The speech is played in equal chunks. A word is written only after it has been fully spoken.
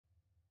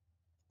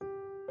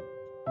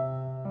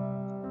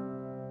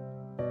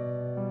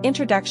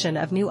Introduction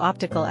of new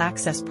optical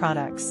access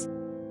products.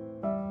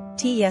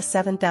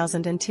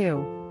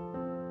 TES7002.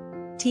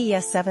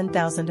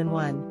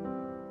 TES7001.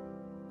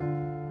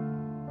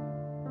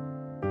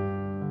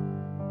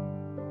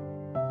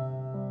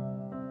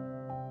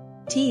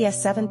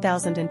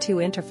 TES7002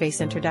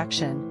 interface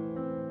introduction.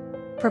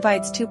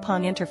 Provides two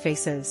GPON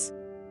interfaces.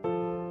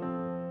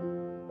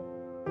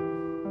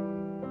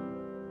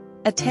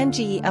 A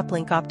 10G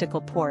uplink optical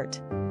port.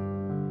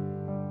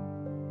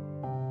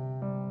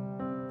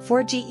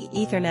 4G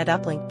Ethernet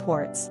uplink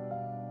ports.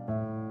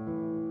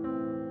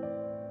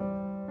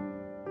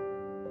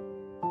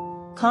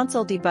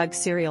 Console debug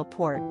serial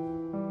port.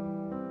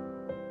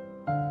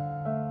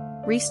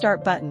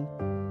 Restart button.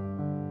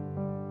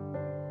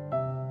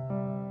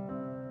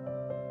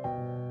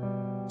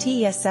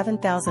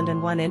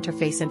 TES7001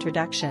 interface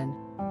introduction.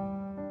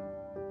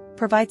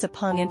 Provides a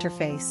GPON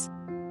interface.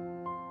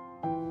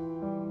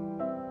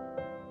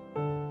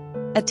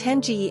 A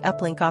 10G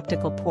uplink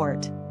optical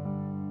port.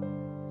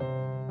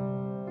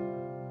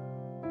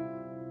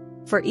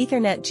 For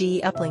Ethernet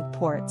G uplink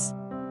ports.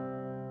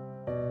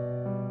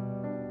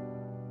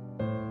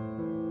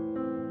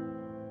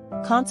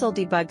 Console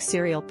debug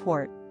serial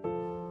port.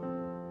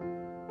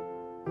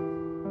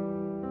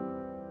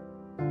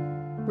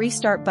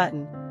 Restart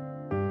button.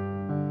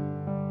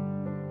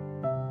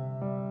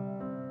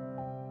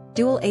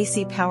 Dual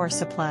AC power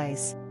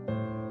supplies.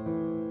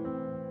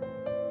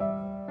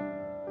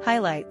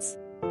 Highlights.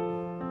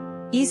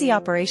 Easy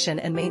operation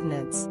and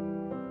maintenance.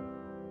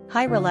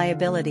 High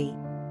reliability.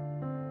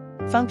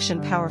 Function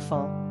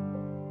powerful.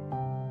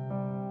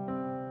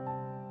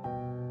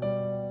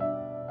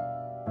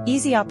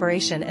 Easy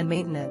operation and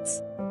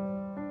maintenance.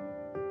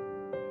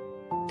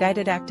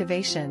 Guided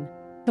activation.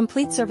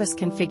 Complete service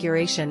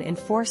configuration in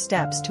 4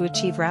 steps to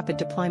achieve rapid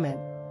deployment.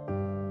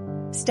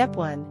 Step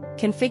 1.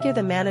 Configure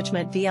the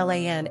management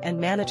VLAN and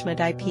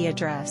management IP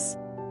address.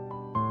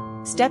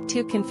 Step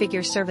 2.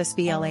 Configure service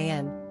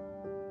VLAN.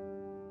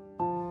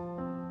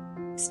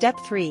 Step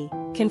 3.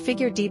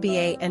 Configure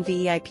DBA and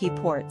VEIP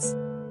ports.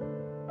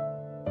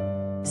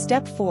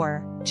 Step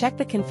 4. Check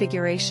the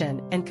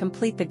configuration and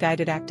complete the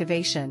guided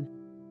activation.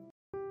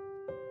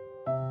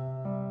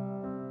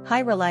 High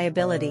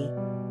reliability.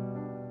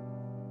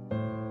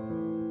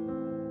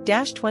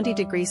 20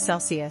 degrees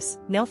Celsius,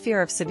 no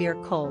fear of severe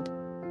cold.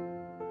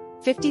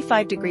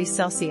 55 degrees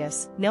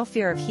Celsius, no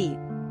fear of heat.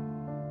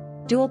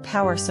 Dual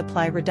power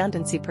supply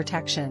redundancy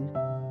protection.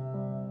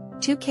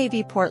 2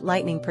 kV port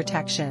lightning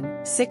protection,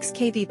 6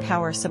 kV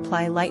power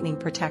supply lightning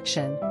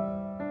protection.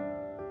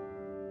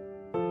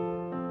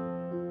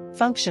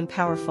 Function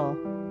powerful.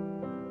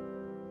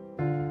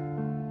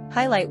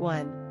 Highlight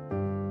 1.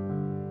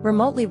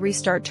 Remotely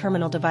restart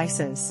terminal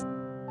devices.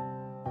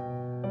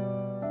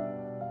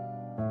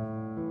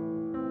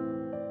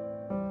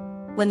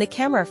 When the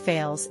camera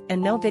fails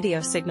and no video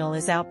signal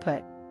is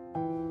output.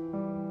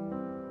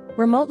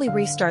 Remotely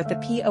restart the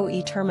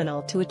PoE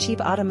terminal to achieve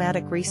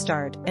automatic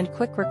restart and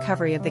quick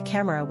recovery of the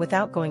camera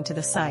without going to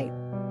the site.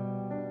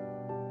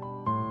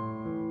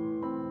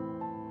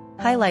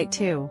 Highlight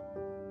 2.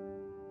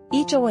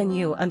 Each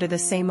ONU under the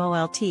same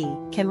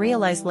OLT can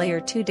realize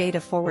Layer 2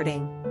 data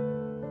forwarding.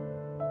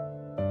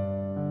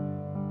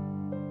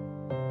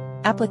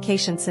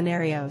 Application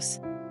scenarios.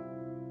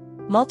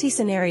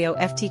 Multi-scenario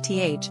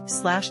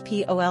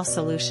FTTH/POL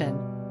solution.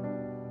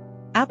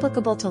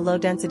 Applicable to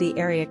low-density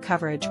area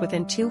coverage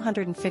within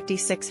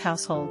 256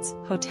 households,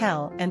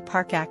 hotel and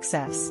park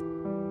access.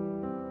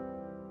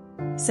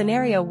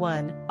 Scenario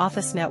 1,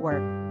 Office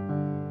Network.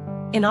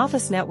 In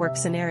office network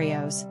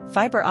scenarios,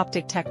 fiber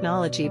optic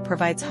technology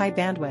provides high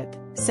bandwidth,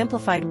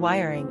 simplified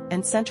wiring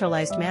and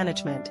centralized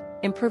management,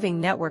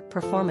 improving network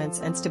performance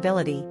and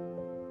stability.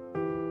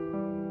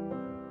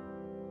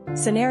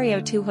 Scenario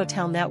 2,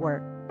 Hotel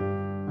Network.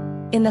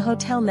 In the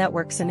hotel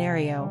network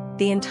scenario,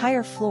 the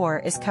entire floor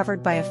is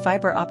covered by a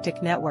fiber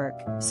optic network,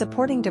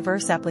 supporting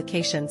diverse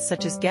applications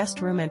such as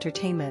guest room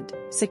entertainment,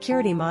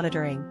 security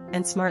monitoring,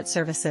 and smart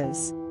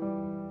services.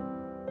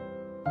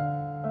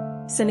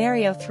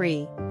 Scenario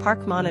 3,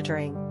 Park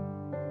Monitoring.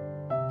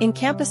 In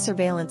campus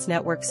surveillance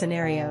network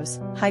scenarios,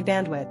 high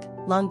bandwidth,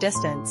 long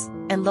distance,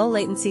 and low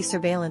latency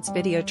surveillance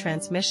video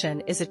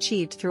transmission is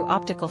achieved through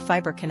optical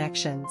fiber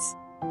connections.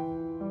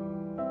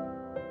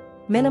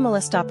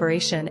 Minimalist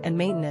operation and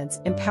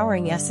maintenance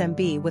empowering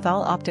SMB with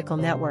all optical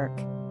network.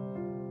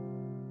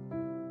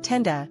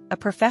 Tenda, a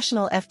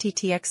professional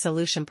FTTX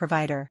solution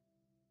provider.